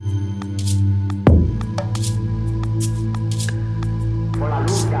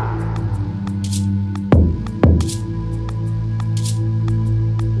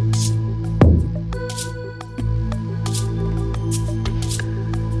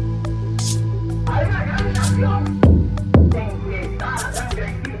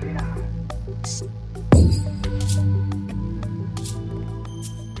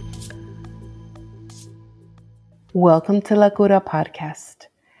Welcome to La Cura Podcast,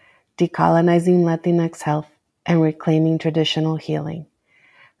 decolonizing Latinx health and reclaiming traditional healing.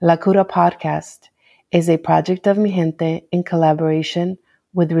 La Cura Podcast is a project of Mi Gente in collaboration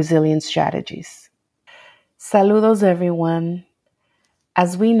with Resilience Strategies. Saludos, everyone.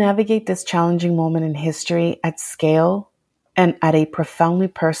 As we navigate this challenging moment in history at scale and at a profoundly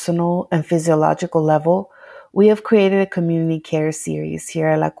personal and physiological level, we have created a community care series here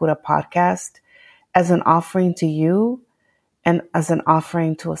at La Cura Podcast as an offering to you and as an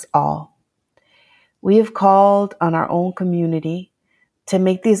offering to us all. We have called on our own community to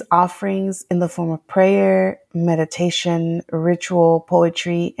make these offerings in the form of prayer, meditation, ritual,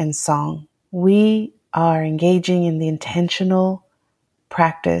 poetry, and song. We are engaging in the intentional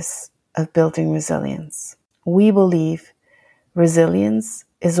practice of building resilience. We believe resilience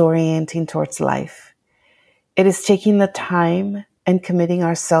is orienting towards life. It is taking the time and committing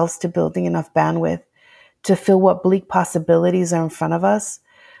ourselves to building enough bandwidth to feel what bleak possibilities are in front of us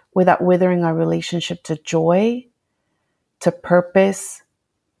without withering our relationship to joy, to purpose,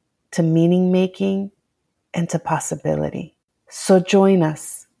 to meaning making, and to possibility. So join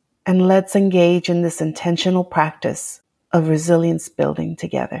us and let's engage in this intentional practice of resilience building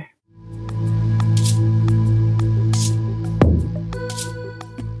together.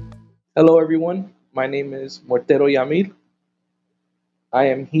 Hello, everyone. My name is Muertero Yamil. I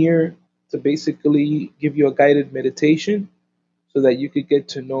am here to basically give you a guided meditation so that you could get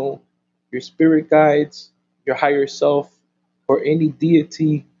to know your spirit guides, your higher self, or any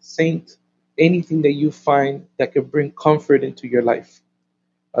deity, saint, anything that you find that could bring comfort into your life.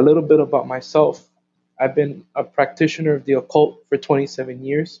 A little bit about myself. I've been a practitioner of the occult for 27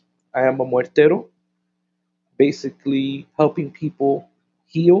 years. I am a Muertero, basically helping people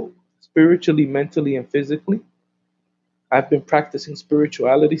heal spiritually, mentally, and physically. I've been practicing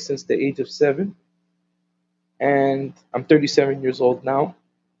spirituality since the age of 7, and I'm 37 years old now.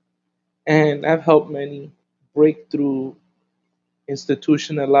 And I've helped many break through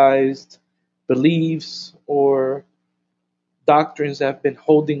institutionalized beliefs or doctrines that have been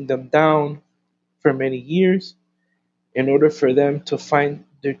holding them down for many years in order for them to find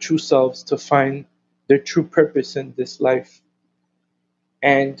their true selves, to find their true purpose in this life,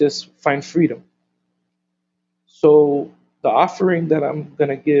 and just find freedom. So, the offering that I'm going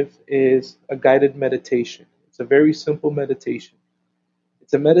to give is a guided meditation. It's a very simple meditation.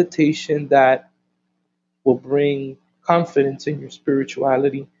 It's a meditation that will bring confidence in your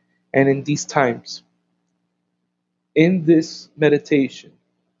spirituality and in these times. In this meditation,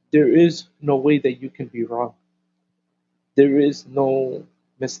 there is no way that you can be wrong. There is no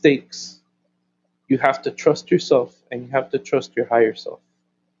mistakes. You have to trust yourself and you have to trust your higher self.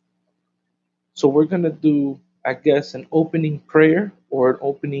 So we're going to do, I guess, an opening prayer or an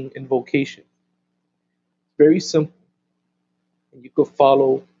opening invocation. Very simple. And you could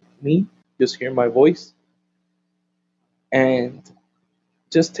follow me, just hear my voice, and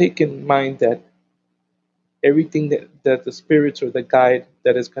just take in mind that everything that the spirits or the guide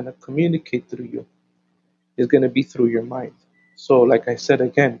that is going to communicate through you is going to be through your mind. So, like I said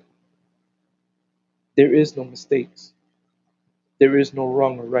again, there is no mistakes. There is no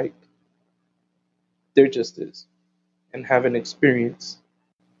wrong or right. There just is. And have an experience,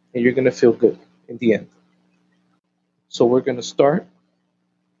 and you're going to feel good in the end. So, we're going to start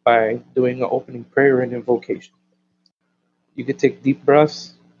by doing an opening prayer and invocation. You could take deep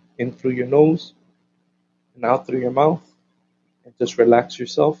breaths in through your nose and out through your mouth, and just relax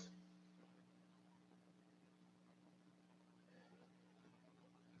yourself.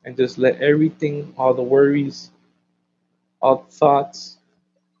 And just let everything, all the worries, all the thoughts,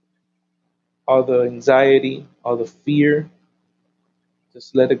 all the anxiety, all the fear,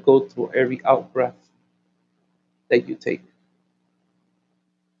 just let it go through every out breath that you take.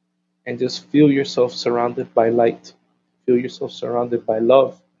 And just feel yourself surrounded by light. Feel yourself surrounded by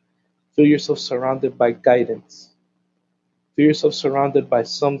love. Feel yourself surrounded by guidance. Feel yourself surrounded by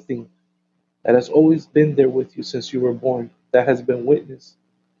something that has always been there with you since you were born, that has been witness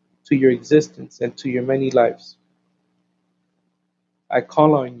to your existence and to your many lives. I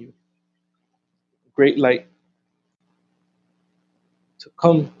call on you, great light, to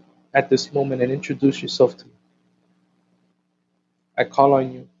come at this moment and introduce yourself to me. I call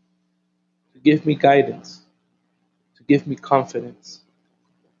on you to give me guidance, to give me confidence,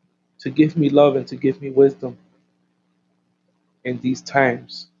 to give me love, and to give me wisdom in these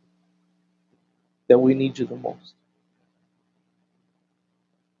times that we need you the most.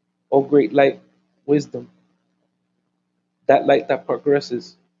 Oh, great light, wisdom, that light that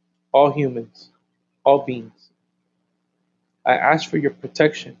progresses all humans, all beings. I ask for your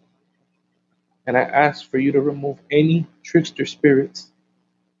protection And I ask for you to remove any trickster spirits,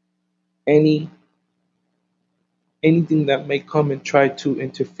 any anything that may come and try to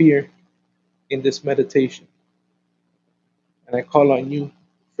interfere in this meditation. And I call on you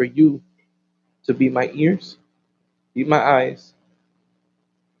for you to be my ears, be my eyes,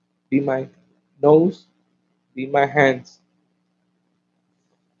 be my nose, be my hands,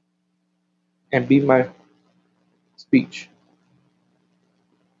 and be my speech.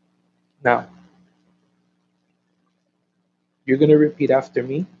 Now, you're going to repeat after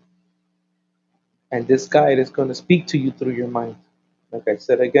me, and this guide is going to speak to you through your mind. Like I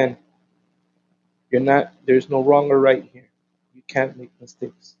said again, there's no wrong or right here. You can't make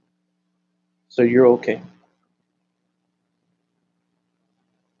mistakes. So you're okay.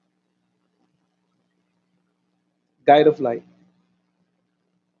 Guide of light,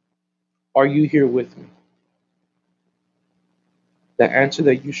 are you here with me? The answer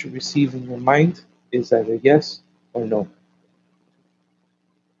that you should receive in your mind is either yes or no.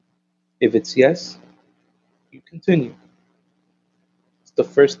 If it's yes, you continue. It's the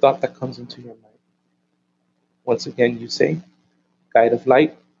first thought that comes into your mind. Once again, you say, Guide of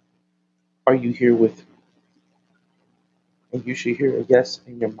light, are you here with me? And you should hear a yes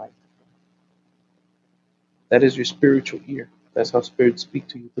in your mind. That is your spiritual ear. That's how spirits speak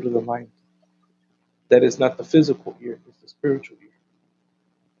to you through the mind. That is not the physical ear, it's the spiritual ear.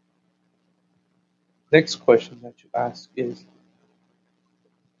 Next question that you ask is,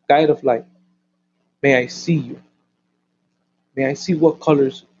 Guide of light, may I see you? May I see what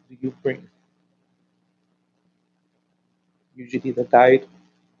colors do you bring? Usually the guide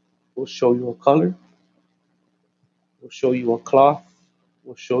will show you a color, will show you a cloth,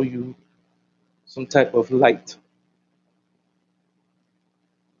 will show you some type of light.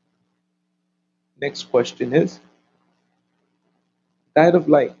 Next question is, Guide of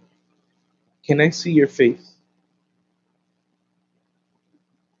light, can I see your face?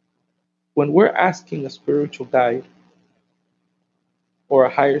 When we're asking a spiritual guide or a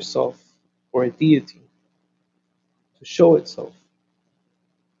higher self or a deity to show itself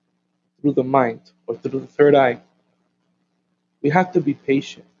through the mind or through the third eye, we have to be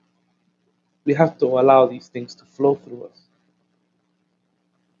patient. We have to allow these things to flow through us.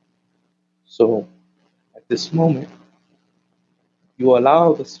 So at this moment, you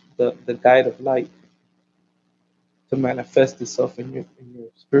allow the guide of light to manifest itself in your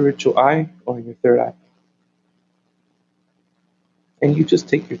spiritual eye or in your third eye. And you just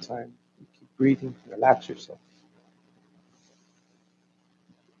take your time. You keep breathing, relax yourself.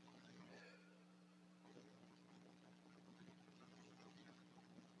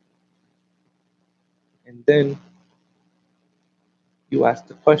 And then you ask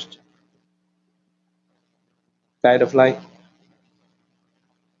the question, Guide of light,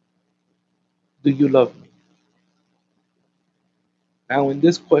 do you love me? Now in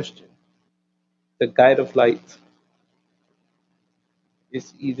this question, the guide of light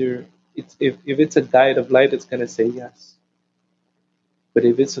is either if it's a guide of light, it's gonna say yes. But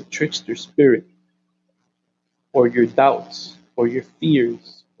if it's a trickster spirit, or your doubts, or your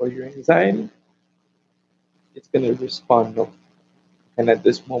fears, or your anxiety, it's gonna respond no. And at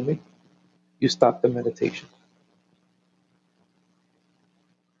this moment, you stop the meditation.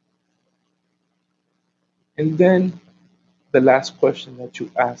 And then the last question that you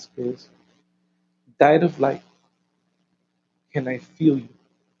ask is, Guide of light, can I feel you?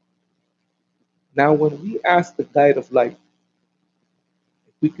 Now, when we ask the guide of light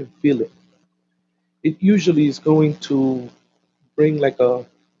if we can feel it, it usually is going to bring like a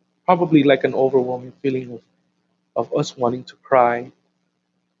probably like an overwhelming feeling of us wanting to cry,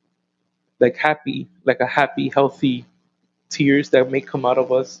 like happy, like a happy, healthy tears that may come out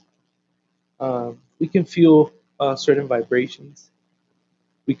of us. We can feel certain vibrations.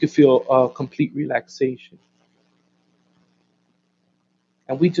 We could feel complete relaxation.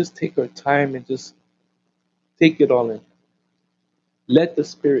 And we just take our time and just take it all in. Let the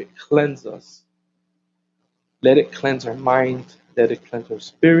spirit cleanse us. Let it cleanse our mind. Let it cleanse our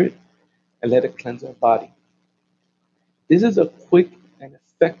spirit. And let it cleanse our body. This is a quick and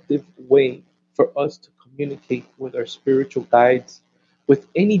effective way for us to communicate with our spiritual guides, with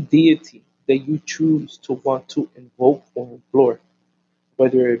any deity that you choose to want to invoke or implore,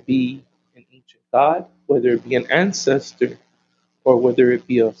 whether it be an ancient god, whether it be an ancestor, or whether it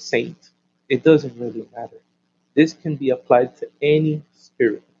be a saint. It doesn't really matter. This can be applied to any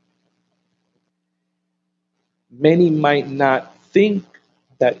spirit. Many might not think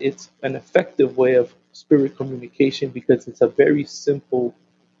that it's an effective way of spirit communication because it's a very simple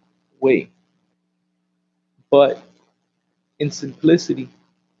way. But in simplicity,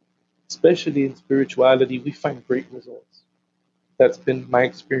 especially in spirituality, we find great results. That's been my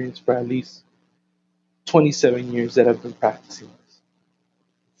experience for at least 27 years that I've been practicing this.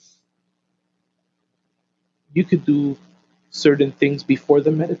 You could do certain things before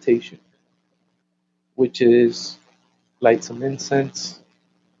the meditation, which is light some incense,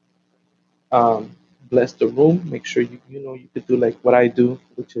 um, bless the room. Make sure you could do like what I do,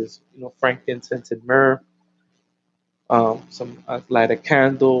 which is frankincense and myrrh. Some light a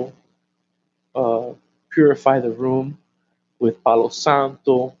candle, uh, purify the room with palo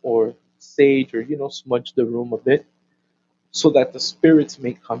santo or sage, or smudge the room a bit so that the spirits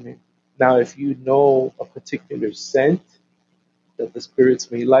may come in. Now, if you know a particular scent that the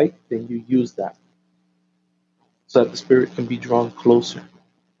spirits may like, then you use that so that the spirit can be drawn closer.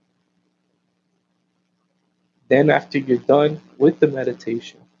 Then, after you're done with the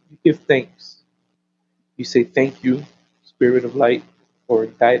meditation, you give thanks. You say, "Thank you, Spirit of Light or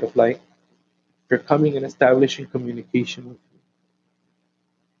Guide of Light, for coming and establishing communication with me,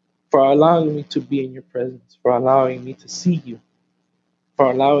 for allowing me to be in your presence, for allowing me to see you,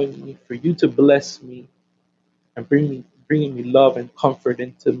 for allowing me, for you to bless me and bringing me love and comfort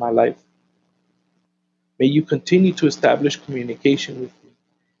into my life. May you continue to establish communication with me.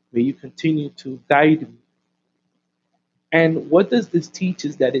 May you continue to guide me." And what does this teach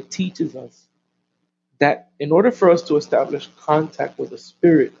is that it teaches us that in order for us to establish contact with a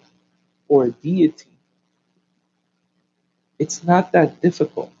spirit or a deity, it's not that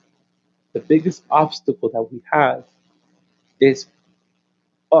difficult. The biggest obstacle that we have is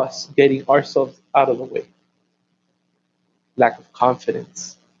us getting ourselves out of the way. Lack of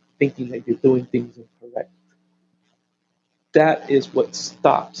confidence, thinking that you're doing things incorrect. That is what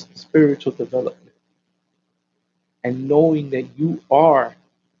stops spiritual development. And knowing that you are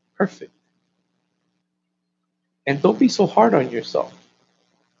perfect. And don't be so hard on yourself.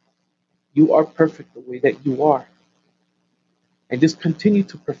 You are perfect the way that you are. And just continue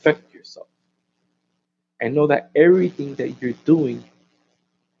to perfect yourself. And know that everything that you're doing,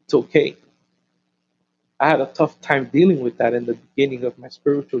 it's okay. I had a tough time dealing with that in the beginning of my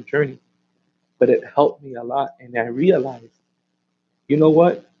spiritual journey, but it helped me a lot. And I realized, you know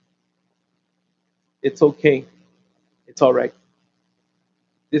what? It's okay. It's all right.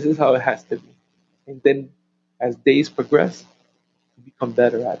 This is how it has to be. And then as days progress, you become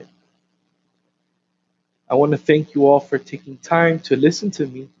better at it. I want to thank you all for taking time to listen to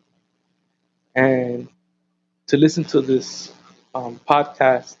me and to listen to this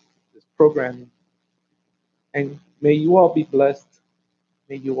podcast, this programming. And may you all be blessed.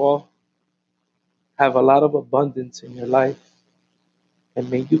 May you all have a lot of abundance in your life. And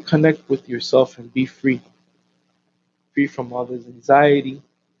may you connect with yourself and be free. Free from all this anxiety,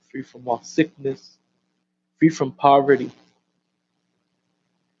 free from all sickness, free from poverty,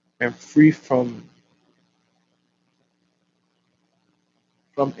 and free from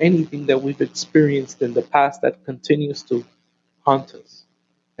anything that we've experienced in the past that continues to haunt us.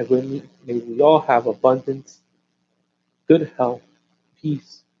 And may we all have abundance, good health,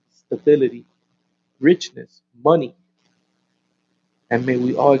 peace, stability, richness, money, and may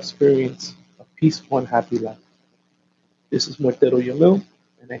we all experience a peaceful and happy life. This is Muertero Yamil,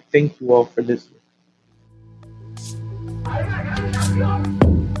 and I thank you all for listening.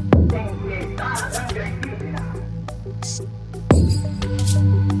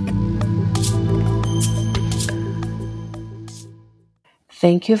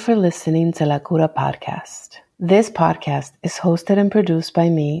 Thank you for listening to La Cura Podcast. This podcast is hosted and produced by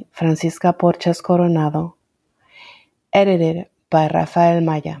me, Francisca Porches Coronado, edited by Rafael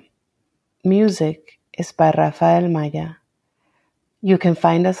Maya. Music is by Rafael Maya. You can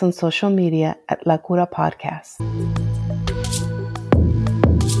find us on social media at La Cura Podcast.